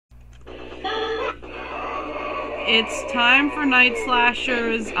It's time for Night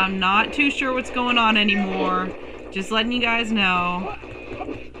Slashers. I'm not too sure what's going on anymore. Just letting you guys know.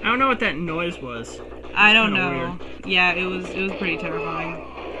 I don't know what that noise was. I don't know. Weird. Yeah, it was pretty terrifying.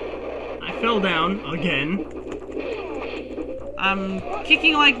 I fell down again. I'm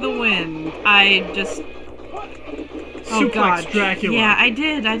kicking like the wind. I just... Oh god. Dracula. Yeah, I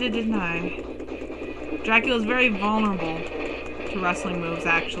did, didn't I? Dracula's very vulnerable to wrestling moves,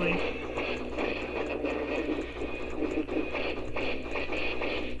 actually.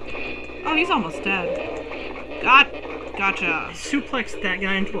 Oh, he's almost dead. Gotcha. I suplexed that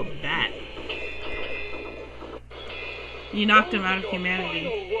guy into a bat. You knocked him out of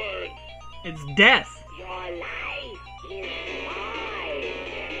humanity. It's death.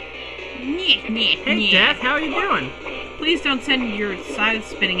 Hey, Death, how are you doing? Please don't send your side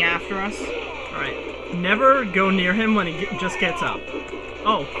spinning after us. Alright, never go near him when he just gets up.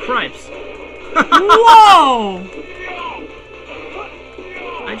 Oh, cripes. Whoa!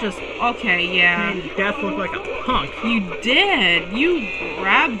 I just... Okay, yeah. made Death look like a punk. You did! You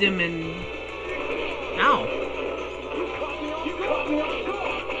grabbed him and... Ow.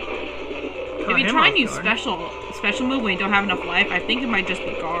 If you try and use special move when you don't have enough life, I think it might just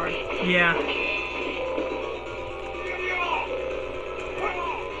be guard. Yeah.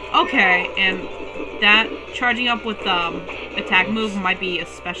 Okay, and that charging up with attack move might be a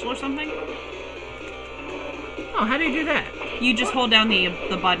special or something? Oh, how do you do that? You just hold down the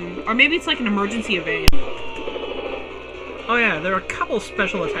button. Or maybe it's like an emergency evade. Oh yeah, there are a couple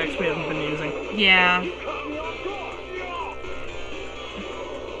special attacks we haven't been using. Yeah.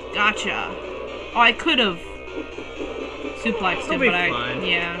 Gotcha. Oh, I could have suplexed him, but fine.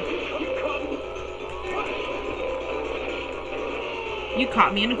 yeah. You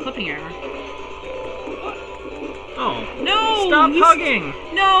caught me in a clipping error. Oh. No! Stop hugging!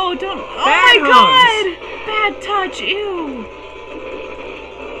 No, don't. Bad oh my god! Bad touch, ew!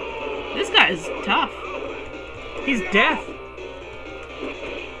 This guy is tough. He's Death.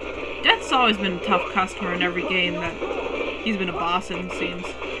 Death's always been a tough customer in every game that he's been a boss in, it seems.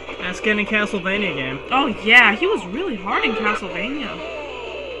 Ask any Castlevania game. Oh yeah, he was really hard in Castlevania.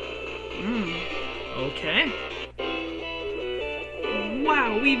 Okay.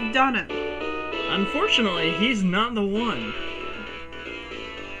 Wow, we've done it. Unfortunately, he's not the one.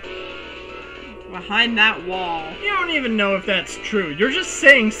 Behind that wall. You don't even know if that's true. You're just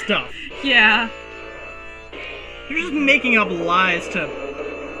saying stuff. Yeah. You're just making up lies to...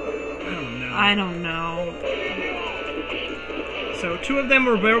 I don't know. So, 2 of them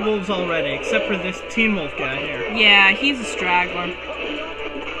were werewolves already, except for this Teen Wolf guy here. Yeah, he's a straggler.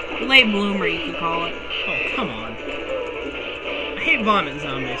 Late bloomer, you could call it. Oh, come on. I hate vomit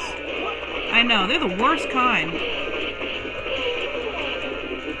zombies. I know, they're the worst kind.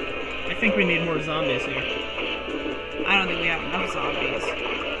 I think we need more zombies here. I don't think we have enough zombies.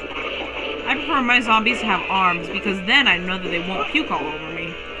 I prefer my zombies to have arms, because then I know that they won't puke all over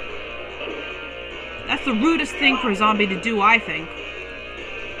me. That's the rudest thing for a zombie to do, I think.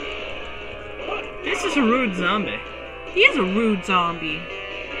 This is a rude zombie. He is a rude zombie.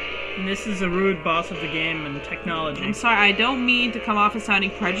 And this is a rude boss of the game and technology. I'm sorry, I don't mean to come off as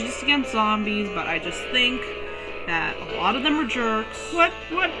sounding prejudiced against zombies, but I just think that a lot of them are jerks. What?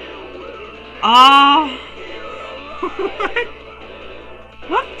 Ah. What?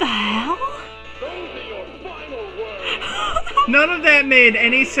 What the hell? None of that made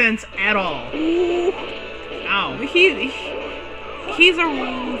any sense at all. Ow. He's a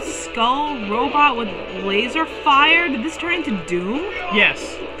skull robot with laser fire? Did this turn into Doom?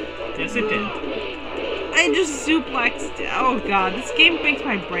 Yes. Yes, it did. I just suplexed. Oh god, this game makes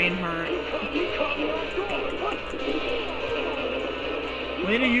my brain hurt.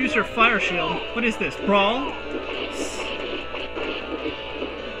 Way to use your fire shield. What is this, Brawl?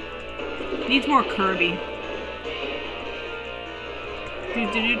 Needs more Kirby. You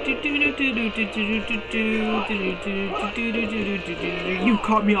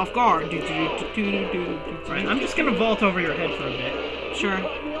caught me off guard. Right, I'm just gonna vault over your head for a bit. Sure.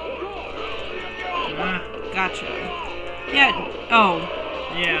 Gotcha. Yeah. Oh.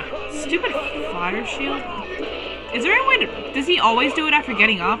 Yeah. Stupid fire shield. Is there any way to... Does he always do it after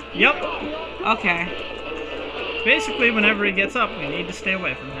getting up? Yep. Okay. Basically, whenever he gets up, we need to stay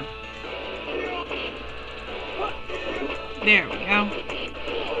away from him. There we go.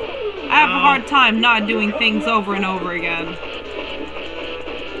 I have a hard time not doing things over and over again.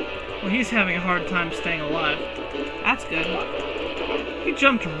 Well, he's having a hard time staying alive. That's good. He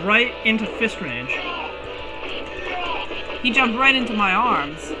jumped right into fist range. He jumped right into my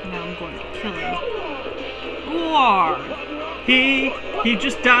arms. Now I'm going to kill him. War! He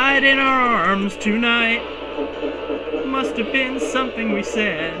just died in our arms tonight. must have been something we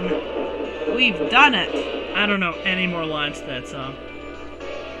said. We've done it. I don't know any more lines to that song.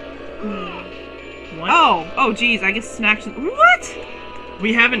 What? Oh, geez. I guess it's an action. What?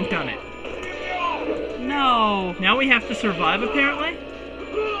 We haven't done it. No. Now we have to survive, apparently?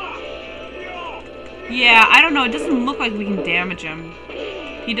 Yeah, I don't know. It doesn't look like we can damage him.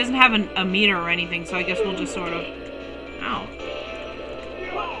 He doesn't have a meter or anything, so I guess we'll just sort of... Ow.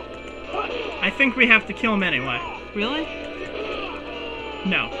 I think we have to kill him anyway. Really?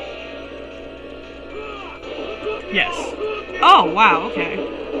 No. Yes. Oh, wow, okay.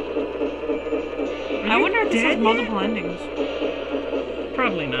 I wonder if this dead has multiple endings.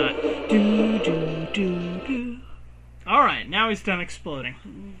 Probably not. Do. Alright, now he's done exploding.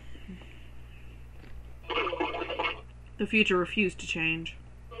 The future refused to change.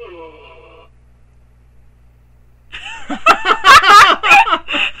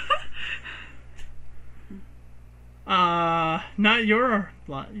 Not your...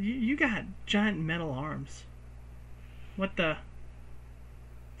 You got giant metal arms. What the...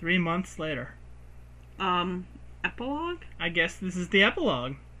 3 months later. Epilogue? I guess this is the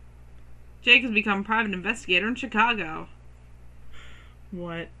epilogue. Jake has become a private investigator in Chicago.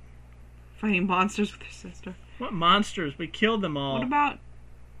 What? Fighting monsters with his sister. What monsters? We killed them all. What about...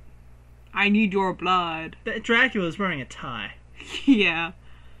 I need your blood. Dracula's wearing a tie. Yeah.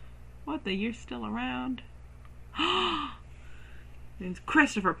 What the? You're still around? It's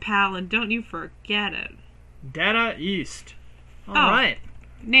Christopher Palin. Don't you forget it. Data East. Alright.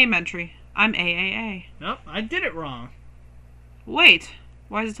 Name entry. I'm AAA. Nope, I did it wrong. Wait.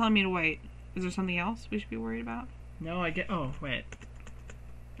 Why is it telling me to wait? Is there something else we should be worried about? No, I get... Oh, wait.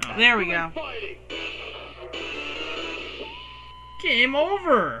 Oh. There we go. Game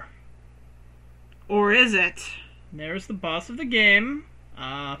over! Or is it? There's the boss of the game.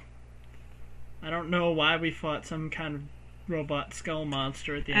 I don't know why we fought some kind of robot skull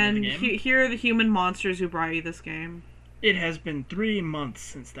monster at the end of the game. And here are the human monsters who brought you this game. It has been 3 months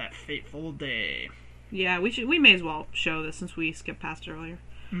since that fateful day. Yeah, we may as well show this since we skipped past it earlier.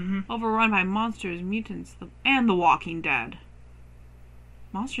 Overrun by monsters, mutants, and the Walking Dead.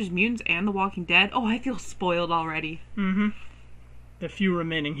 Monsters, mutants, and the Walking Dead? Oh, I feel spoiled already. The few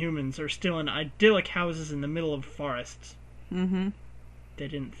remaining humans are still in idyllic houses in the middle of forests. They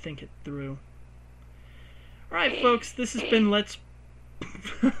didn't think it through. Alright, folks, this has been Let's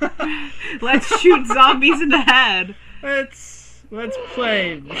shoot zombies in the head. Let's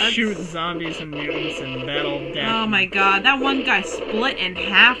play shoot zombies and mutants and battle death. Oh my god, that one guy split in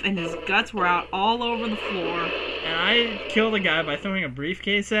half and his guts were out all over the floor. And I killed a guy by throwing a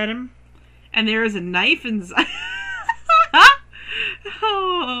briefcase at him. And there is a knife inside.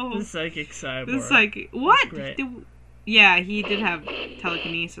 Oh. The psychic cyborg. The psychic. What? Great. Yeah, he did have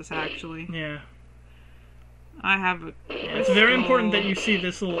telekinesis, actually. Yeah. I have a... It's very important that you see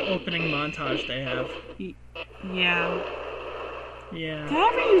this little opening montage they have. Yeah. Yeah. Did I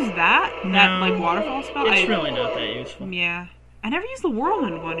ever use that? No. That, like, waterfall spell? It's really not that useful. Yeah. I never used the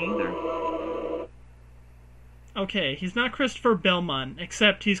whirlwind one, either. Okay, he's not Christopher Belmont,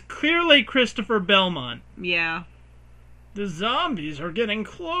 except he's clearly Christopher Belmont. Yeah. The zombies are getting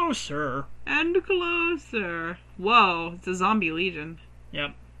closer. And closer. Whoa, it's a zombie legion.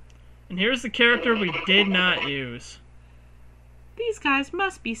 Yep. And here's the character we did not use. These guys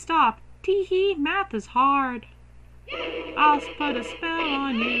must be stopped. Tee-hee, math is hard. I'll put a spell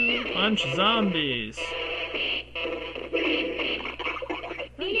on you. Bunch of zombies.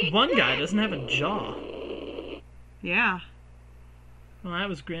 One guy doesn't have a jaw. Yeah. Well, that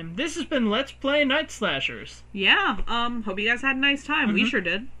was grim. This has been Let's Play Night Slashers. Yeah, hope you guys had a nice time. We sure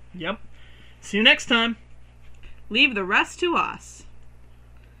did. Yep. See you next time. Leave the rest to us.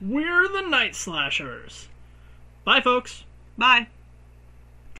 We're the Night Slashers. Bye, folks. Bye.